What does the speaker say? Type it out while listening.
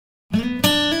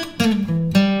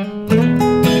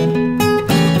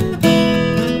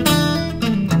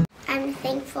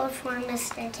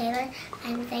Taylor.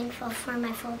 I'm thankful for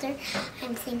my folder.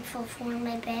 I'm thankful for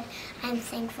my bed. I'm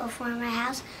thankful for my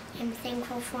house. I'm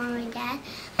thankful for my dad.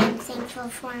 I'm thankful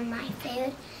for my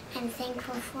food. I'm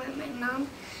thankful for my mom.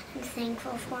 I'm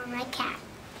thankful for my cat.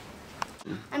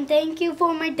 I'm thankful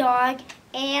for my dog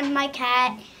and my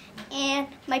cat and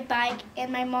my bike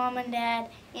and my mom and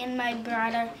dad and my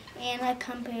brother and my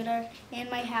computer and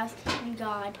my house and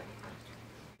God.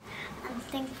 I'm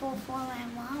thankful for my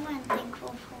mom. I'm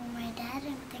thankful for my dad.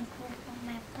 I'm thankful for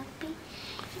my puppy.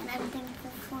 And I'm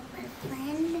thankful for my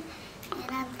friend.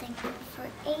 And I'm thankful for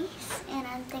Ace. And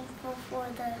I'm thankful for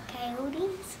the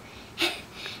coyotes.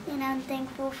 And I'm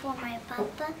thankful for my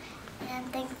papa. And I'm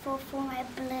thankful for my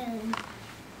balloon.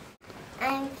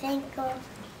 I'm thankful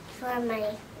for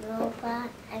my robot.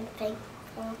 I'm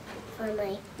thankful for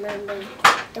my mermaid,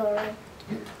 Dora,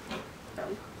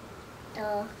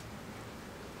 dog.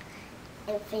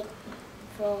 I'm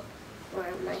thankful for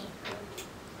my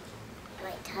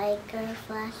tiger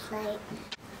flashlight.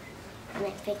 And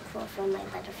I'm thankful for my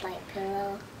butterfly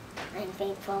pillow. I'm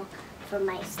thankful for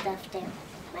my stuffed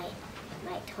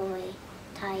my toy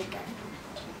tiger.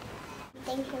 I'm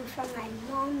thankful for my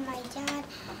mom, my dad,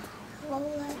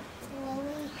 Lola,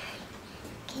 Chloe,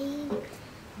 Kate,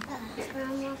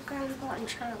 Grandma, Grandpa, and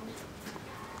Charlie.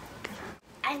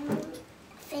 I'm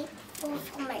thankful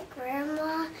for my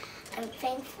grandma. I'm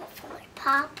thankful for my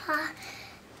papa.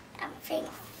 I'm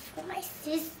thankful for my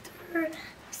sister. I'm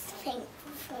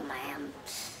thankful for my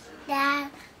dad.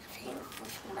 I'm thankful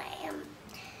for my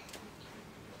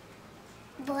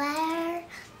Blair.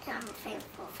 I'm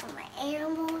thankful for my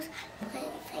animals. I'm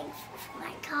thankful for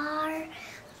my car. I'm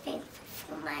thankful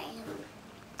for my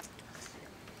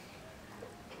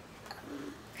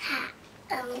hat.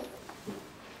 And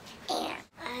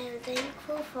I am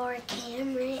thankful for a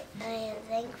camera. I am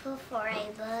thankful for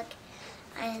a book.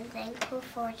 I am thankful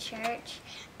for church.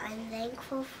 I'm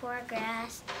thankful for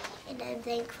grass. And I'm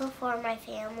thankful for my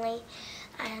family.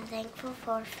 I am thankful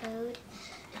for food.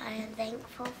 I am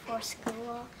thankful for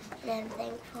school. And I'm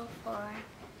thankful for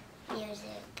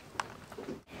music.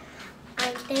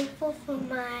 I'm thankful for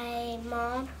my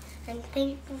mom. I'm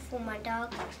thankful for my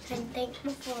dog. I'm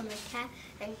thankful for my cat.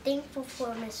 I'm thankful for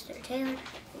Mr. Taylor.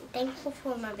 I'm thankful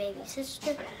for my baby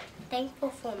sister. I'm thankful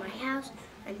for my house.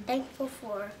 I'm thankful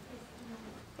for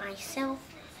myself.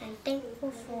 I'm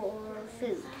thankful for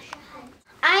food.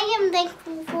 I am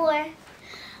thankful for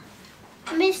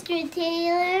Mr.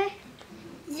 Taylor,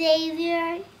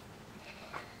 Xavier,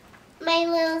 my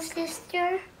little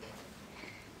sister,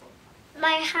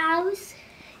 my house,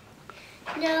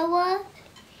 Noah,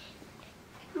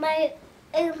 my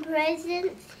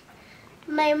presents,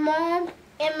 my mom,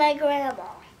 and my grandma.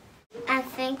 I'm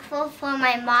thankful for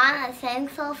my mom. I'm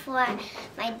thankful for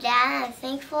my dad. I'm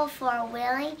thankful for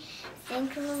Willie. I'm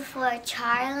thankful for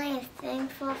Charlie. I'm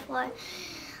thankful for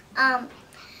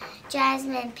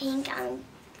Jasmine Pink. I'm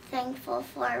thankful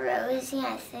for Rosie.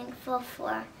 I'm thankful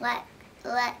for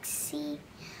Lexi.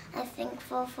 I'm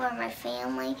thankful for my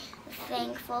family. I'm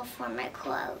thankful for my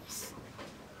clothes.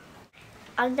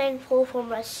 I'm thankful for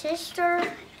my sister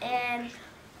and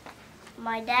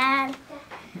my dad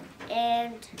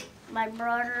and my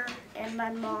brother and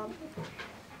my mom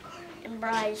and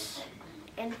Bryce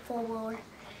and Fuller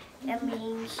and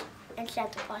Means and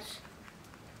Santa Claus.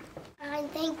 I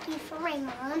thank you for my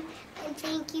mom. I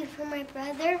thank you for my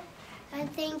brother. I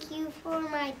thank you for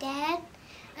my dad.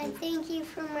 I thank you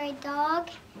for my dog.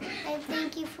 I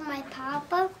thank you for my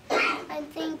papa. I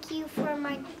thank you for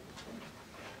my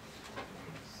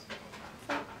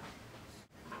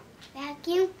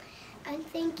vacuum. I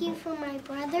thank you for my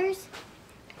brothers.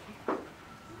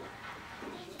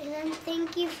 And I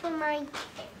thank you for my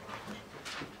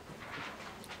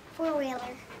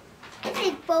four-wheeler. I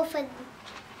think both of them.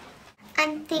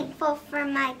 I'm thankful for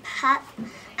my pup.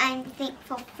 I'm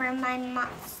thankful for my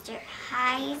Monster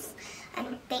Highs.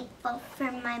 I'm thankful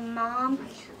for my mom.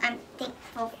 I'm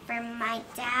thankful for my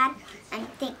dad. I'm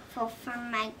thankful for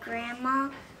my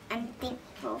grandma. I'm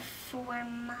thankful for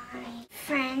my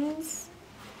friends.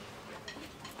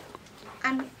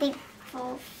 I'm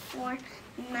thankful for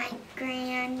my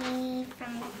granny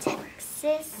from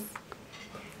Texas.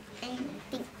 I'm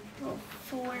thankful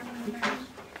for my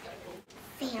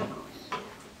family.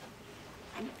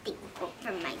 I'm thankful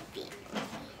for my family.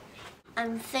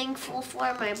 I'm thankful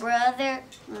for my brother,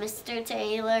 Mr.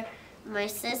 Taylor, my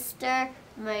sister,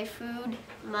 my food,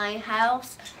 my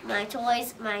house, my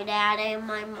toys, my dad, and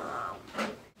my mom.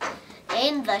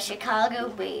 And the Chicago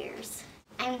Bears.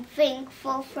 I'm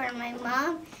thankful for my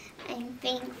mom. I'm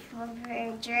thankful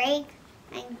for Drake.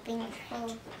 I'm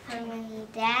thankful for my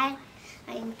dad.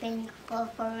 I'm thankful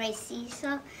for my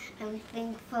seesaw. I'm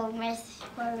thankful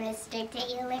for Mr.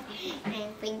 Taylor.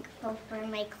 I'm thankful for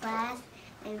my class.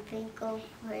 I'm thankful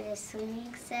for the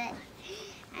swimming set.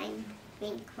 I'm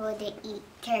thankful to eat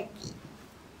turkey.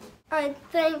 I'm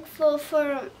thankful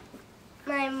for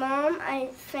my mom. I'm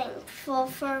thankful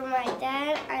for my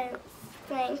dad. I'm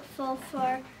thankful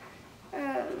for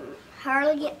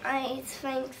Harley. I'm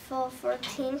thankful for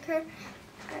Tinker.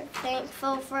 I'm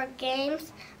thankful for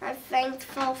games. I'm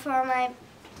thankful for my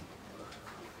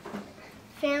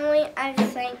family. I'm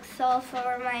thankful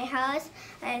for my house.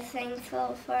 I'm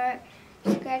thankful for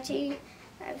Scratchy.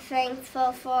 I'm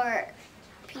thankful for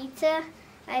pizza.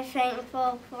 I'm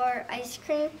thankful for ice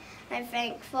cream. I'm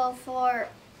thankful for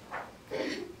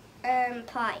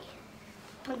pie,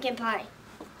 pumpkin pie.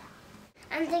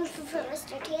 I'm thankful for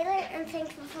Mr. Taylor. I'm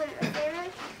thankful for my family.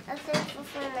 I'm thankful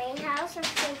for my house. I'm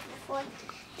thankful for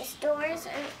the stores.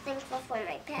 I'm thankful for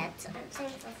my pets. I'm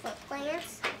thankful for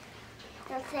plants.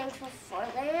 I'm thankful for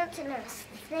lamps, and I'm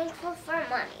thankful for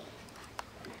money.